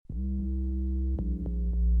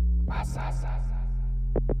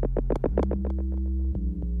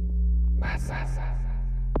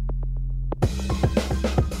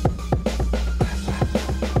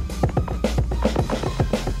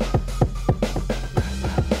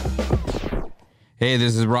Hey,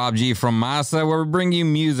 this is Rob G from Masa, where we bring you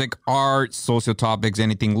music, art, social topics,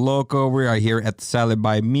 anything local. We are here at the Salad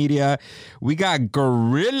by Media. We got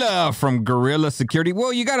Gorilla from Gorilla Security.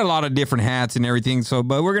 Well, you got a lot of different hats and everything,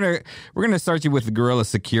 but we're gonna start you with the Gorilla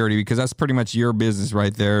Security because that's pretty much your business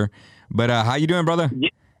right there. But how you doing, brother? Yeah.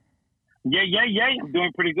 I'm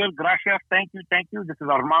doing pretty good. Gracias. Thank you. This is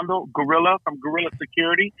Armando Gorilla from Gorilla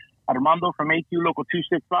Security. Armando from AQ Local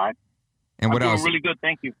 265. And what else? Really good,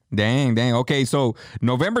 thank you. Dang. Okay, so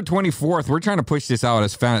November 24th, we're trying to push this out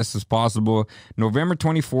as fast as possible. November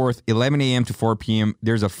 24th, 11 a.m. to 4 p.m.,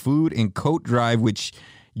 there's a food and coat drive, which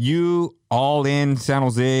you all in San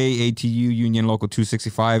Jose, ATU Union Local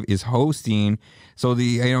 265 is hosting. So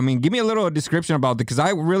give me a little description about it because I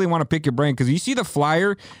really want to pick your brain because you see the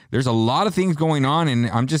flyer, there's a lot of things going on, and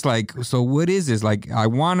I'm just like, so what is this? Like, I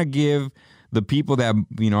want to give the people that,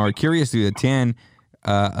 are curious to attend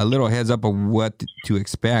a little heads up of what to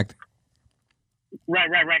expect. Right.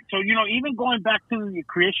 So, even going back to the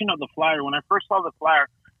creation of the flyer, when I first saw the flyer,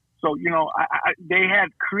 so, they had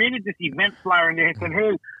created this event flyer and they had said,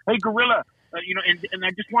 hey, Gorilla, and I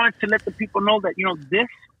just wanted to let the people know that, this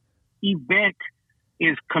event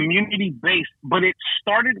is community-based, but it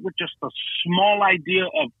started with just a small idea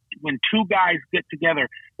of when two guys get together.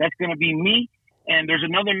 That's going to be me. And there's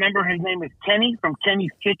another member, his name is Kenny from Kenny's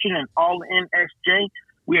Kitchen and All In SJ.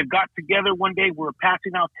 We had got together one day. We were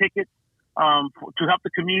passing out tickets to help the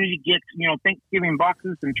community get, Thanksgiving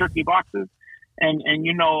boxes and turkey boxes. And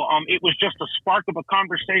it was just a spark of a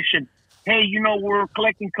conversation. Hey, we're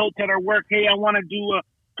collecting coats at our work. Hey, I want to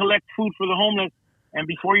collect food for the homeless. And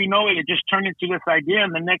before you know it, it just turned into this idea.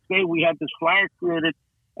 And the next day we had this flyer created.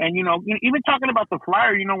 And, even talking about the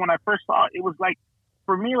flyer, when I first saw it, it was like,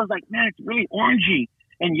 for me, it was like, man, it's really orangey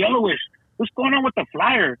and yellowish. What's going on with the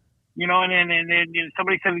flyer? And then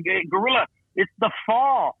somebody said, hey, Gorilla, it's the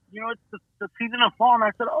fall. It's the season of fall. And I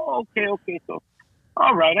said, oh, okay. So,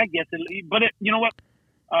 all right, I guess it. But you know what?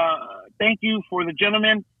 Thank you for the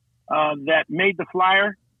gentleman that made the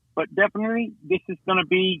flyer. But definitely, this is going to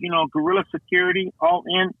be, Gorilla Security, All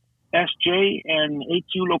In, SJ, and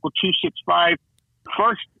AQ Local 265,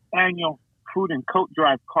 first annual Food and Coat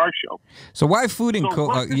Drive car show. So why food and coat?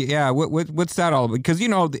 What's that all about? Because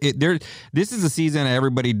this is a season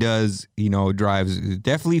everybody does drives.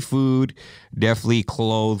 Definitely food, definitely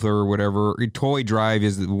clothes or whatever. Toy drive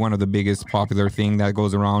is one of the biggest popular thing that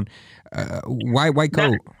goes around. Why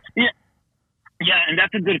coat? Yeah, and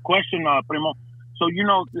that's a good question, Primo. So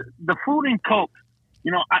the food and coat.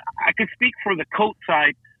 I could speak for the coat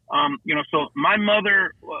side. So my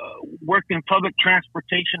mother worked in public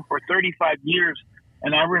transportation for 35 years.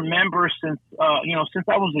 And I remember since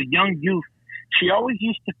I was a young youth, she always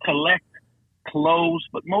used to collect clothes,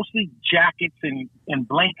 but mostly jackets and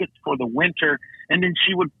blankets for the winter. And then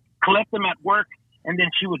she would collect them at work. And then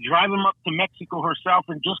she would drive them up to Mexico herself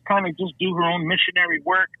and just do her own missionary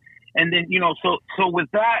work. And then, so with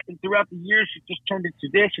that, and throughout the years, she just turned into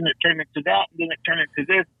this and it turned into that and then it turned into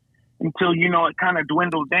this. Until, it kind of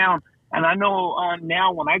dwindled down. And I know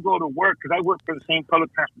now when I go to work, because I work for the same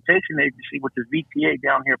public transportation agency, which is VTA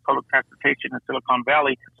down here, Public Transportation in Silicon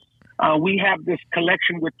Valley, we have this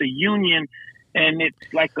collection with the union, and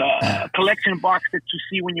it's like a collection box that you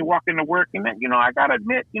see when you walk into work. And then, I got to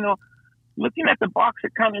admit, looking at the box,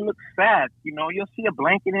 it kind of looks sad. You'll see a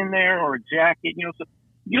blanket in there or a jacket, so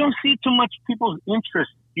you don't see too much people's interest,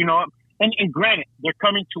 And granted, they're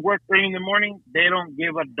coming to work early in the morning. They don't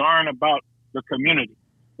give a darn about the community.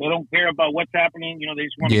 They don't care about what's happening. They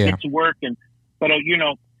just want to get to work.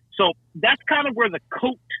 So that's kind of where the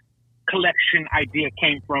coat collection idea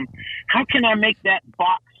came from. How can I make that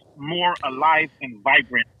box more alive and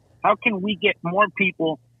vibrant? How can we get more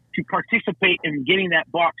people to participate in getting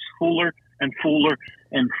that box fuller and fuller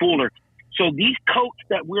and fuller? So these coats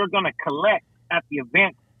that we're going to collect at the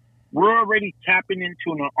event, we're already tapping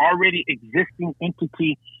into an already existing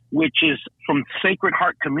entity, which is from Sacred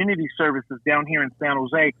Heart Community Services down here in San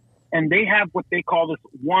Jose. And they have what they call this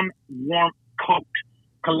One Warm Coat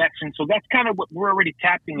collection. So that's kind of what we're already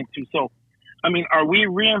tapping into. So, are we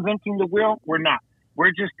reinventing the wheel? We're not.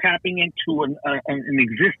 We're just tapping into an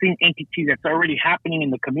existing entity that's already happening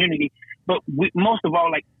in the community. But most of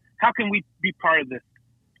all, how can we be part of this?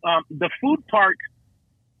 The food part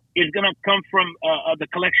is going to come from the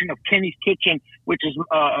collection of Kenny's Kitchen, which is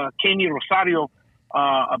Kenny Rosario,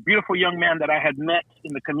 a beautiful young man that I had met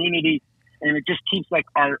in the community. and it just keeps like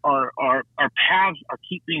our paths are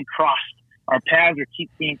keep being crossed. Our paths are keep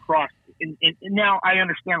being crossed. And now I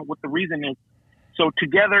understand what the reason is. So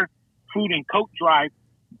together, food and coat drive.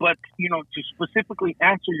 But, to specifically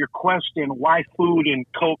answer your question, why food and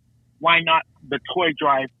coat? Why not the toy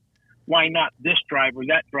drive? Why not this drive or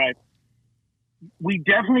that drive? We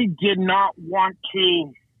definitely did not want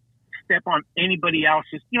to step on anybody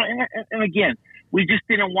else's, and again, we just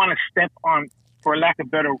didn't want to step on, for lack of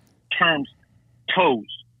better terms, toes.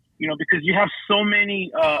 Because you have so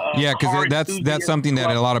many. Yeah, because that's something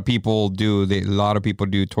that a lot of people do. A lot of people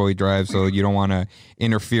do toy drives, so you don't want to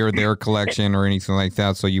interfere their collection or anything like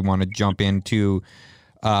that. So you want to jump into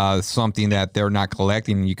something that they're not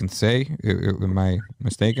collecting. You can say, am I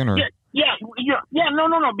mistaken? Or no.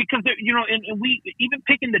 Because and we even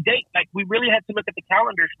picking the date, like we really had to look at the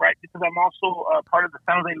calendars, right? Because I'm also part of the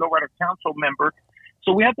San Jose Lowrider Council member.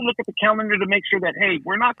 So we have to look at the calendar to make sure that, hey,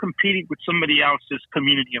 we're not competing with somebody else's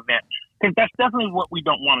community event, because that's definitely what we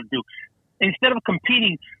don't want to do. Instead of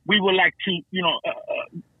competing, we would like to,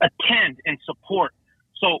 attend and support.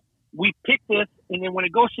 So we pick this, and then when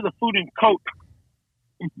it goes to the food and coat,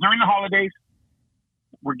 during the holidays,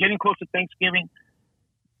 we're getting close to Thanksgiving,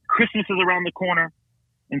 Christmas is around the corner,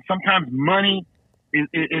 and sometimes money is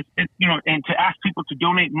and to ask people to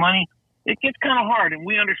donate money, it gets kind of hard, and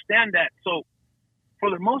we understand that. So for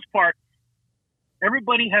the most part,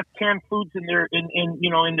 everybody has canned foods in their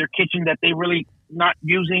in their kitchen that they really not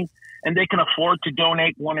using, and they can afford to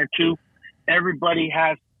donate one or two. Everybody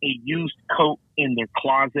has a used coat in their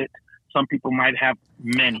closet. Some people might have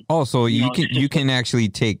many. Oh, so you can actually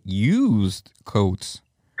take used coats.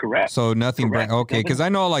 Correct. So nothing. Correct. Okay, because I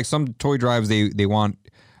know like some toy drives they want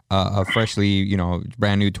a freshly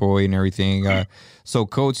brand new toy and everything. So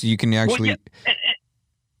coats you can actually. Well, yeah.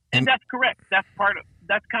 And that's correct. That's kind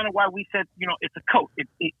of why we said, it's a coat.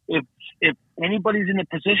 If anybody's in a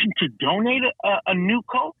position to donate a new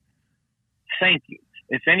coat, thank you.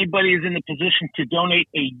 If anybody is in the position to donate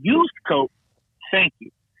a used coat, thank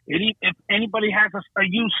you. If anybody has a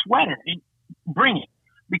used sweater, bring it.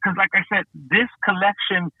 Because like I said, this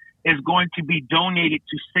collection is going to be donated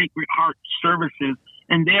to Sacred Heart Services,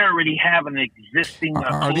 and they already have an existing.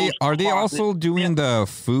 Are they also doing the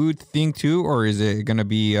food thing too, or is it going to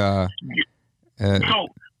be? Guerrilla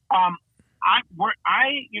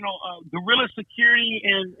Security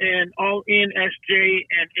and All In SJ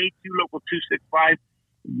and A2 Local 265,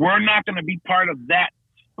 we're not going to be part of that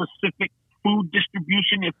specific food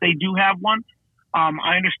distribution if they do have one.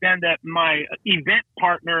 I understand that my event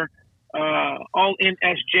partner, All In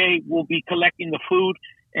SJ, will be collecting the food.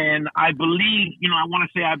 And I believe,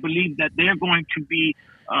 I believe that they're going to be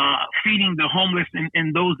feeding the homeless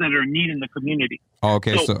and those that are in need in the community.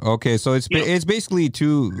 Okay, so it's basically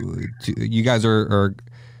two. You guys are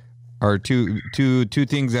two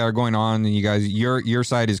things that are going on, and you guys, your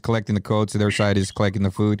side is collecting the coats, their side is collecting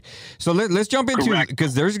the food. So let's jump into,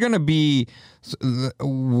 because there's going to be,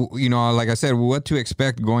 like I said, what to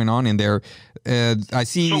expect going on in there. I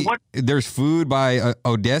see there's food by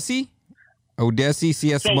Odessi,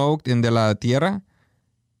 CS Smoked in De La Tierra.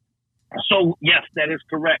 So yes, that is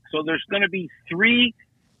correct. So there's going to be three.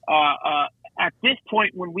 At this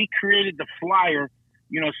point, when we created the flyer,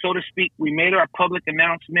 so to speak, we made our public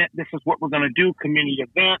announcement. This is what we're going to do, community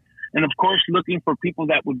event. And of course, looking for people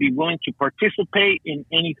that would be willing to participate in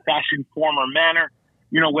any fashion, form, or manner,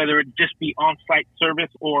 whether it just be on-site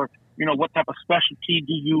service or, what type of specialty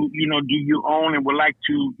do you own and would like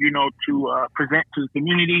to, present to the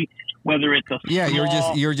community, whether it's a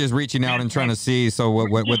small, you're just reaching out and trying to see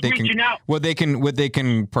what they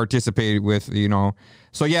can participate with,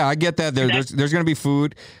 So yeah, I get that. There's going to be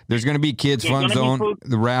food. There's going to be kids fun zone,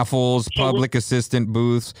 the raffles, public assistant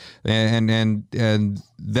booths, and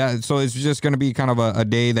that. So it's just going to be kind of a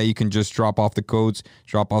day that you can just drop off the coats,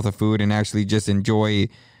 drop off the food, and actually just enjoy,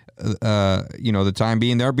 the time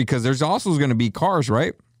being there, because there's also going to be cars,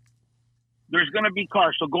 right? There's going to be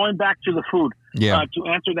cars. So going back to the food, to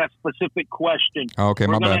answer that specific question. Okay,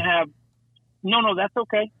 my bad. No, that's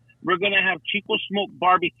okay. We're going to have Chico Smoke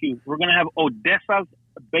Barbecue. We're going to have Odessa's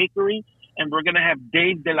Bakery, and we're going to have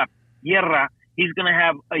Dave de la Tierra. He's going to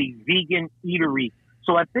have a vegan eatery.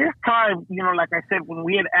 So at this time, like I said, when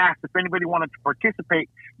we had asked if anybody wanted to participate,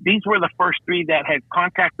 these were the first three that had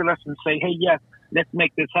contacted us and say, hey, yes, let's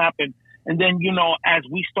make this happen. And then, as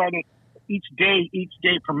we started each day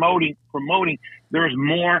promoting, there's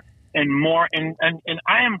more and more. And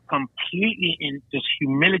I am completely in just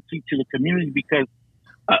humility to the community, because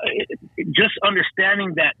just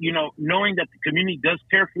understanding that, knowing that the community does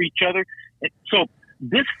care for each other. So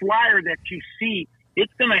this flyer that you see,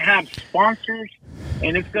 it's going to have sponsors,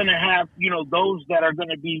 and it's going to have, those that are going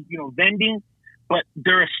to be, vending, but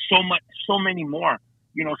there is so many more,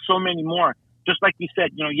 so many more. Just like you said,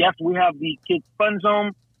 yes, we have the Kids Fun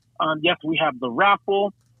Zone. Yes, we have the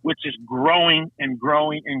raffle, which is growing and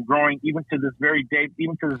growing and growing, even to this very day,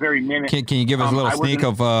 even to this very minute. Can you give us a little sneak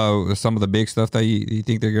of some of the big stuff that you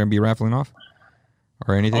think they're going to be raffling off?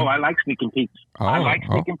 Or anything? Oh, I like sneaking peeks. I like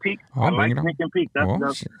sneaking peeks. I like sneaking peeks. That's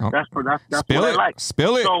what I like.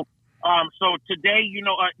 Spill it. So today,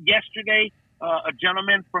 yesterday, a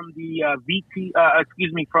gentleman from the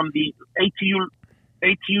from the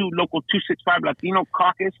ATU Local 265 Latino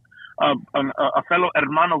Caucus, a fellow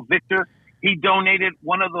hermano Victor, he donated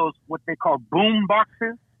one of those what they call boom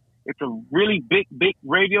boxes. It's a really big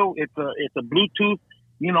radio. It's a Bluetooth.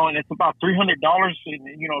 And it's about $300, $300,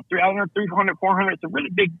 $400. It's a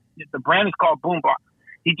really big, the brand is called Boombox.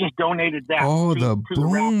 He just donated that. Oh, the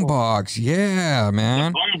Boombox. Yeah,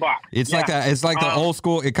 man. The Boombox. It's like the old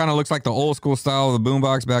school, it kind of looks like the old school style of the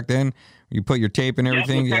Boombox back then. You put your tape and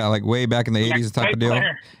everything. Yeah, like way back in the 80s type of deal.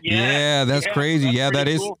 Yeah, that's crazy. Yeah, that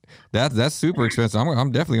is cool. That's super expensive.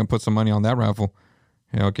 I'm definitely going to put some money on that raffle.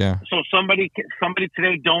 Heck yeah. So somebody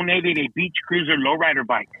today donated a Beach Cruiser lowrider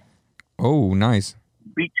bike. Oh, nice.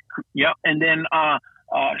 Yep. And then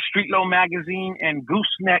Street Low Magazine and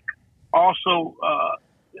Gooseneck also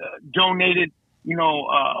donated,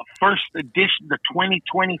 first edition, the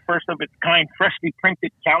 2020 first of its kind, freshly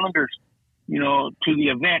printed calendars, to the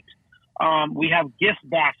event. We have gift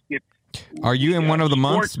baskets. Are you in one of the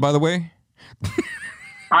months, by the way?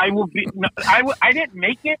 I will be. No, I didn't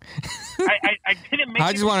make it. I didn't make it.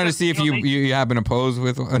 I just wanted to see if you happen to pose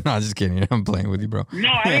with. No, just kidding. I'm playing with you, bro. No,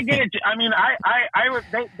 I didn't get it. I mean, I was.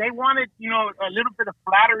 They wanted, a little bit of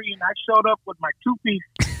flattery, and I showed up with my 2-piece.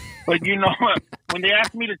 But when they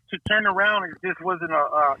asked me to turn around, it just wasn't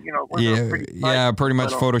pretty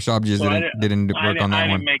much Photoshop just didn't work on that one. I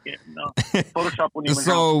didn't make it. No, Photoshop wouldn't even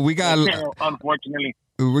so help. We got. Unfortunately,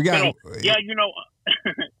 we got. But, yeah.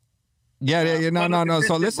 No.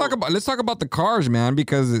 So let's talk about the cars, man,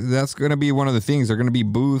 because that's going to be one of the things. There're going to be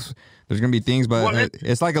booths. There's going to be things, but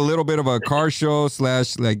it's like a little bit of a car show /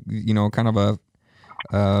 like kind of a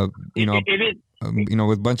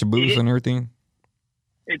with a bunch of booths and everything.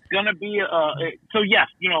 It's going to be so yes,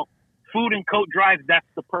 food and coat drive. That's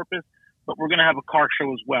the purpose, but we're going to have a car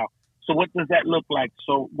show as well. So what does that look like?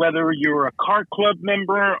 So whether you're a car club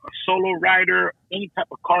member, a solo rider, any type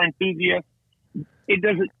of car enthusiast. It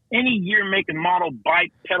doesn't, any year, make, and model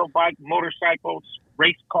bike, pedal bike, motorcycles,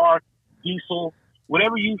 race car, diesel,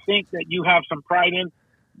 whatever you think that you have some pride in,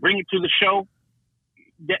 bring it to the show.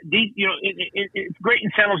 It's great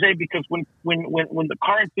in San Jose because when the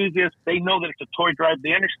car enthusiasts, they know that it's a toy drive,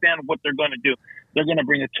 they understand what they're going to do. They're going to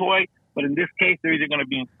bring a toy, but in this case, they're either going to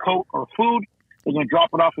be in coat or food. They're going to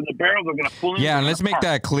drop it off in the barrel. They're going to pull in. Yeah, and let's make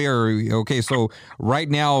that clear. Okay, so right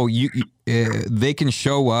now, they can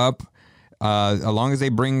show up. As long as they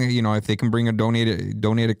bring, if they can bring a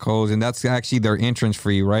donated clothes, and that's actually their entrance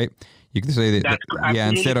fee, right? You can say that. Yeah,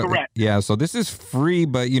 instead of correct. So this is free,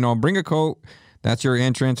 but bring a coat. That's your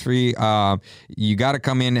entrance fee. You got to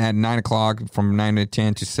come in at 9:00 from 9 to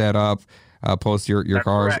 10 to set up, post your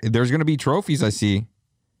cars. Correct. There's going to be trophies. I see.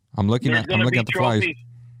 I'm looking at the flyers.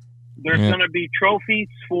 There's going to be trophies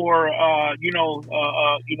for 30s,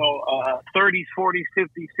 40s,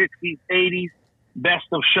 50s, 60s, 80s. Best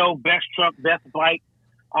of show, best truck, best bike.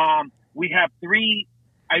 We have 3,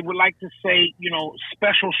 I would like to say,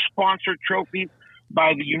 special sponsored trophies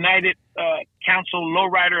by the United Council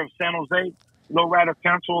Lowrider of San Jose, Lowrider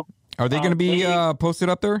Council. Are they going to be posted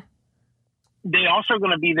up there? They also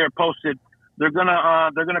going to be there posted. They're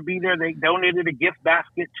gonna be there. They donated a gift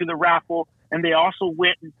basket to the raffle, and they also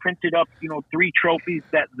went and printed up 3 trophies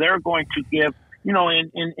that they're going to give. In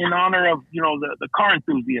honor of, the car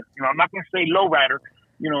enthusiast. I'm not going to say lowrider,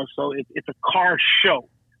 so it's a car show.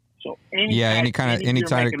 So any car that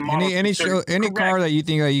you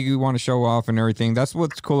think that you want to show off and everything. That's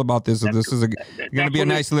what's cool about this. This is going to be a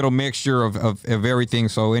nice little mixture of everything.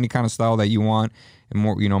 So any kind of style that you want, and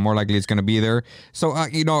more likely it's going to be there. So I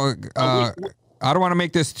don't want to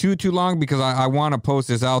make this too long because I want to post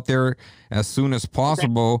this out there as soon as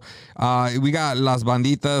possible. We got Las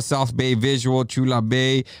Banditas, South Bay Visual, Chula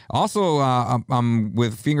Bay. Also, I'm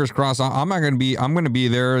with fingers crossed. I'm going to be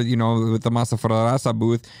there, with the Masa Frarasa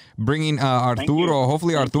booth, bringing Arturo.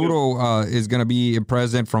 Hopefully, Arturo is going to be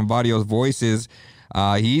present from Varios Voices.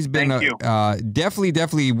 He's been Thank you.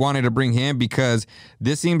 definitely wanted to bring him because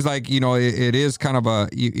this seems like it is kind of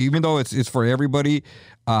even though it's for everybody.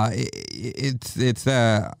 It's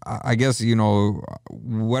I guess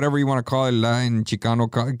whatever you want to call it in Chicano,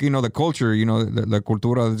 the culture, the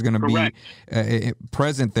cultura is going to be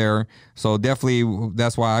present there. So definitely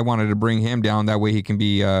that's why I wanted to bring him down. That way he can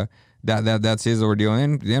be that's his ordeal.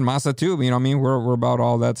 And Masa too. What I mean, we're about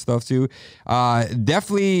all that stuff too.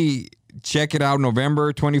 Definitely check it out.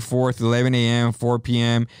 November 24th, 11 a.m., 4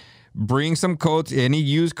 p.m. Bring some coats, any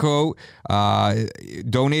used coat,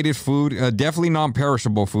 donated food, definitely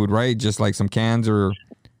non-perishable food, right? Just like some cans or...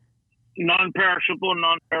 Non-perishable.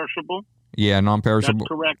 Yeah, non-perishable. That's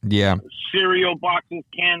correct. Yeah. Cereal boxes,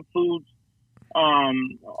 canned foods,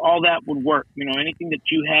 all that would work. Anything that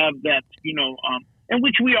you have that, and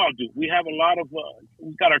which we all do. We have a lot of,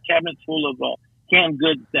 we've got our cabinets full of canned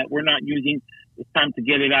goods that we're not using. It's time to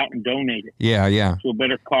get it out and donate it. Yeah. To a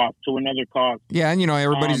better cause, to another cause. Yeah, and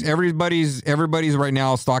everybody's right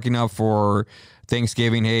now stocking up for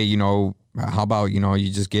Thanksgiving. Hey, how about you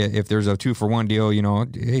just get, if there's a 2-for-1 deal,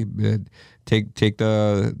 hey, take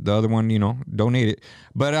the other one, donate it.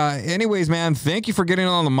 But anyways, man, thank you for getting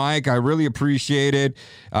on the mic. I really appreciate it.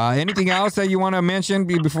 Anything else that you want to mention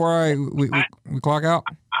before we clock out?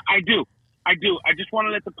 I do. I just want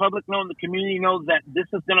to let the public know and the community know that this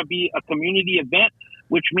is going to be a community event,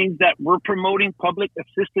 which means that we're promoting public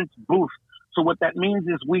assistance booths. So what that means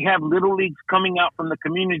is we have Little Leagues coming out from the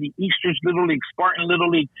community, Easter's Little League, Spartan Little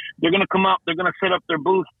League. They're going to come out, they're going to set up their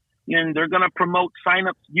booth, and they're going to promote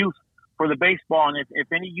sign-ups youth for the baseball. And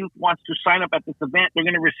if any youth wants to sign up at this event, they're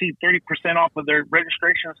going to receive 30% off of their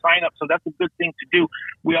registration sign-up. So that's a good thing to do.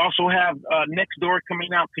 We also have Next Door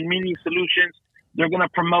coming out, Community Solutions. They're going to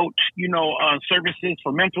promote, services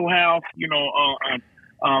for mental health,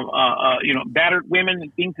 battered women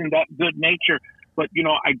and things in that good nature. But,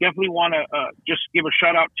 I definitely want to just give a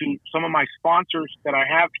shout out to some of my sponsors that I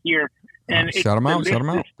have here. And shout them out.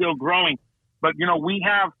 It's still growing. But, we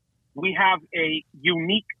have a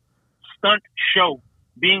unique stunt show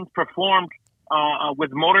being performed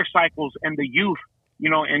with motorcycles and the youth,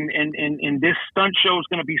 and this stunt show is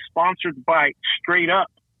going to be sponsored by Straight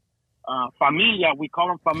Up. Familia, we call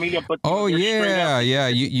them Familia, but yeah.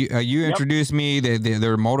 You introduced me.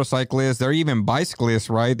 They're motorcyclists. They're even bicyclists,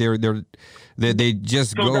 right? They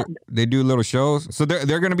just go. They do little shows. So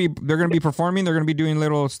they're gonna be performing. They're gonna be doing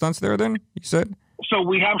little stunts there. Then you said. So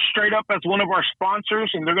we have Straight Up as one of our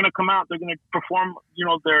sponsors, and they're gonna come out. They're gonna perform.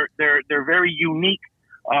 They're very unique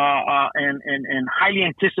and highly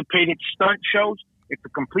anticipated stunt shows. It's a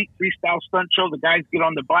complete freestyle stunt show. The guys get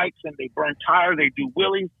on the bikes and they burn tire. They do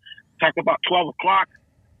wheelies. Talk about 12 o'clock.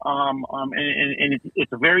 And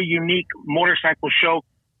it's a very unique motorcycle show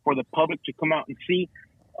for the public to come out and see.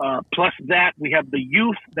 Plus that, we have the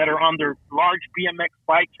youth that are on their large BMX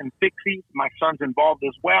bikes and fixies. My son's involved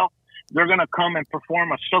as well. They're going to come and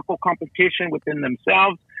perform a circle competition within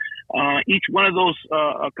themselves. Each one of those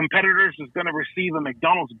competitors is going to receive a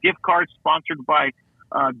McDonald's gift card sponsored by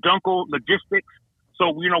Dunkel Logistics. So,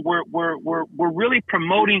 we're really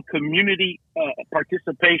promoting community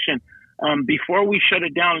participation. Before we shut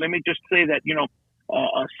it down, let me just say that,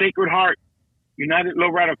 Sacred Heart, United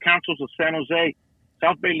Lowrider Councils of San Jose,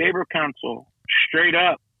 South Bay Labor Council, Straight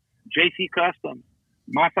Up, JC Customs,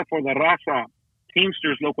 Masa for the Raza,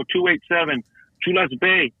 Teamsters Local 287, Chulas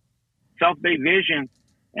Bay, South Bay Vision,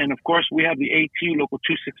 and of course we have the ATU Local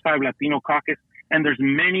 265 Latino Caucus, and there's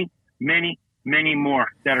many more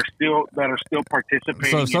that are still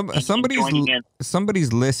participating. So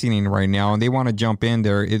somebody's listening right now and they want to jump in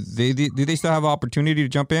there. Do they still have opportunity to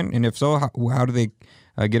jump in? And if so, how do they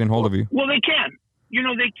get in hold of you? Well, they can.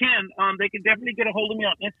 They can. They can definitely get a hold of me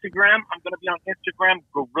on Instagram. I'm going to be on Instagram,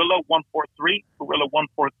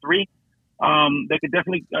 Gorilla143. They could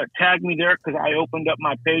definitely tag me there because I opened up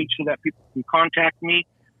my page so that people can contact me,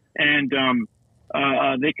 and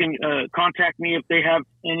they can contact me if they have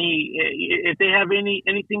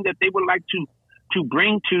anything that they would like to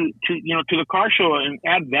bring to the car show and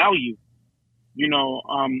add value.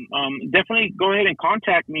 Definitely go ahead and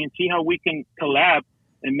contact me and see how we can collab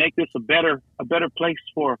and make this a better place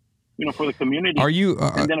for the community. Are you?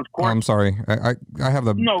 And then of course, I'm sorry. I have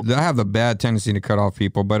the bad tendency to cut off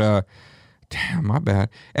people, but damn, my bad.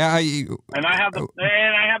 And I have the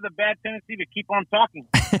bad tendency to keep on talking.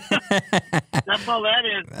 That's all that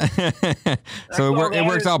is. So it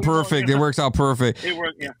works out perfect. It works out perfect. It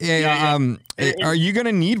works. Yeah. Yeah. Are you going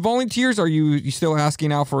to need volunteers? Are you still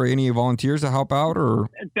asking out for any volunteers to help out, or?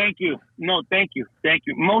 Thank you. No, thank you.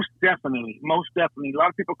 Most definitely. A lot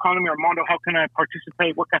of people calling me, Armando, how can I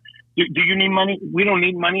participate? Do you need money? We don't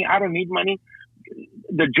need money. I don't need money.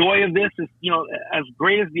 the joy of this is, as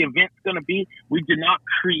great as the event's going to be, we did not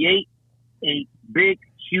create a big,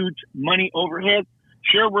 huge money overhead.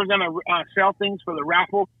 Sure, we're going to sell things for the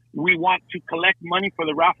raffle. We want to collect money for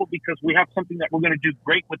the raffle because we have something that we're going to do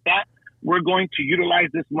great with that. We're going to utilize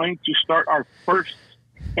this money to start our first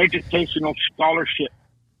educational scholarship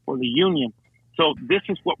for the union. So this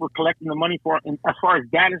is what we're collecting the money for. And as far as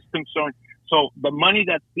that is concerned, so the money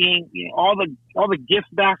that's being, all the gift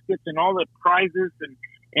baskets and all the prizes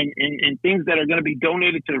and things that are going to be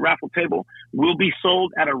donated to the raffle table will be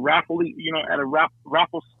sold at a raffle, at a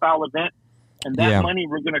raffle style event. And that money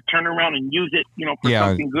we're going to turn around and use it, for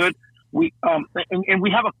something good. We and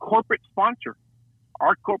we have a corporate sponsor.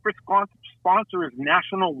 Our corporate sponsor is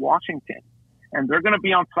National Washington, and they're going to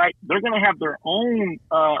be on site. They're going to have their own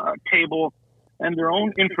table and their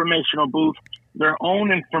own informational booth, their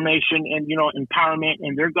own information and empowerment,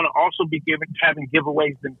 and they're going to also be having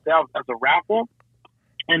giveaways themselves as a raffle.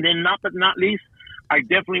 And then, not but not least, I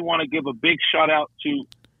definitely want to give a big shout out to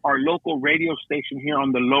our local radio station here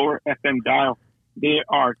on the lower FM dial. They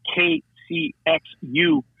are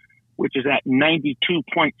KCXU, which is at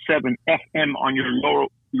 92.7 FM on your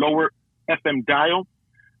lower FM dial.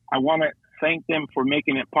 I want to thank them for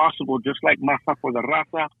making it possible, just like Masa for the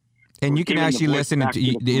Raza. And you can actually listen to,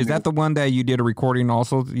 is that the one that you did a recording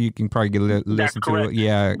also? You can probably listen to it.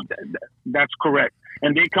 Yeah. That's correct.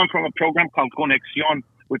 And they come from a program called Conexión,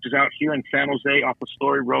 which is out here in San Jose off of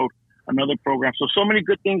Story Road, another program. So many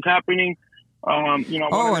good things happening.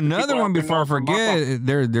 Another one before I forget,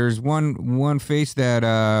 there's one face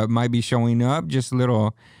that might be showing up. Just a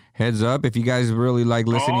little heads up if you guys really like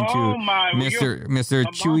listening to Mr.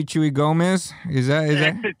 Chuy Gomez. Is that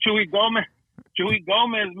Chuy Gomez? Chuy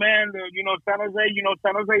Gomez, man. San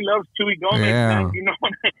Jose loves Chuy Gomez. Yeah. Man.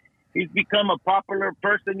 He's become a popular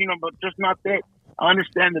person. But just not that. I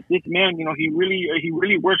understand that this man, he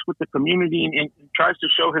really works with the community and tries to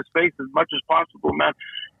show his face as much as possible, man.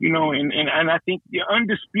 And I think the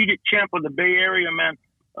undisputed champ of the Bay Area, man,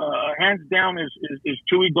 hands down is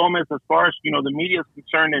Chuy Gomez as far as the media is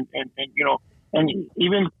concerned, and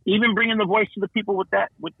even bringing the voice to the people with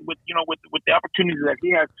that, with the opportunities that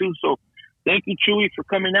he has too. So thank you, Chuy, for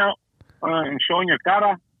coming out and showing your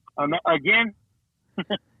cara again.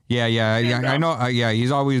 Yeah, I know.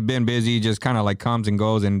 He's always been busy. Just kind of like comes and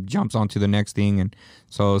goes and jumps onto the next thing, and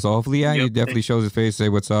so hopefully, he definitely shows his face, say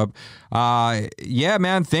what's up.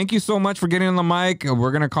 Man, thank you so much for getting on the mic.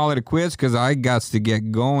 We're gonna call it a quiz because I got to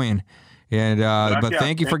get going, and but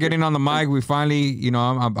thank you for getting on the mic. We finally,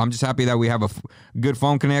 I'm just happy that we have a good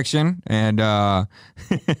phone connection, and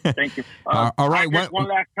thank you. All right, one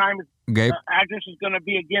last time. Okay. Address is gonna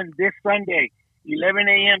be again this Sunday. 11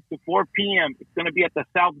 a.m. to 4 p.m. It's going to be at the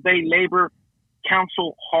South Bay Labor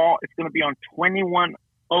Council Hall. It's going to be on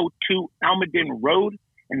 2102 Almaden Road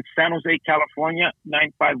in San Jose, California,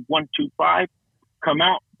 95125. Come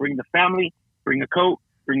out, bring the family, bring a coat,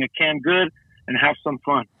 bring a canned good, and have some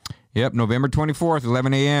fun. Yep, November 24th,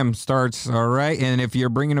 11 a.m. starts, all right? And if you're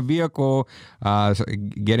bringing a vehicle,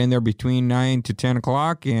 get in there between 9 to 10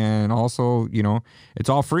 o'clock, and also, it's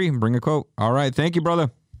all free. Bring a coat. All right, thank you, brother.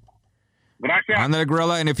 Gracias. I'm the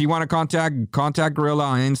Gorilla, and if you want to contact Gorilla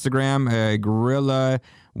on Instagram,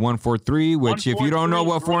 Gorilla143, which if you don't know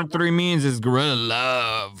what 43 means, is Gorilla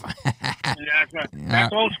Love. That's right.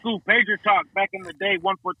 That's old school pager talk. Back in the day,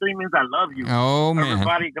 143 means I love you. Oh, man.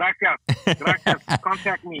 Everybody, gracias.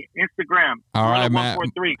 Contact me, Instagram. All right, man.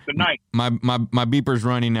 143. Good night. My beeper's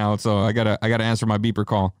running now, so I gotta answer my beeper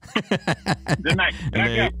call. Good night.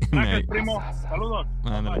 Gracias. Gracias, primo. Saludos.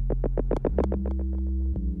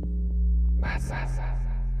 Masasa.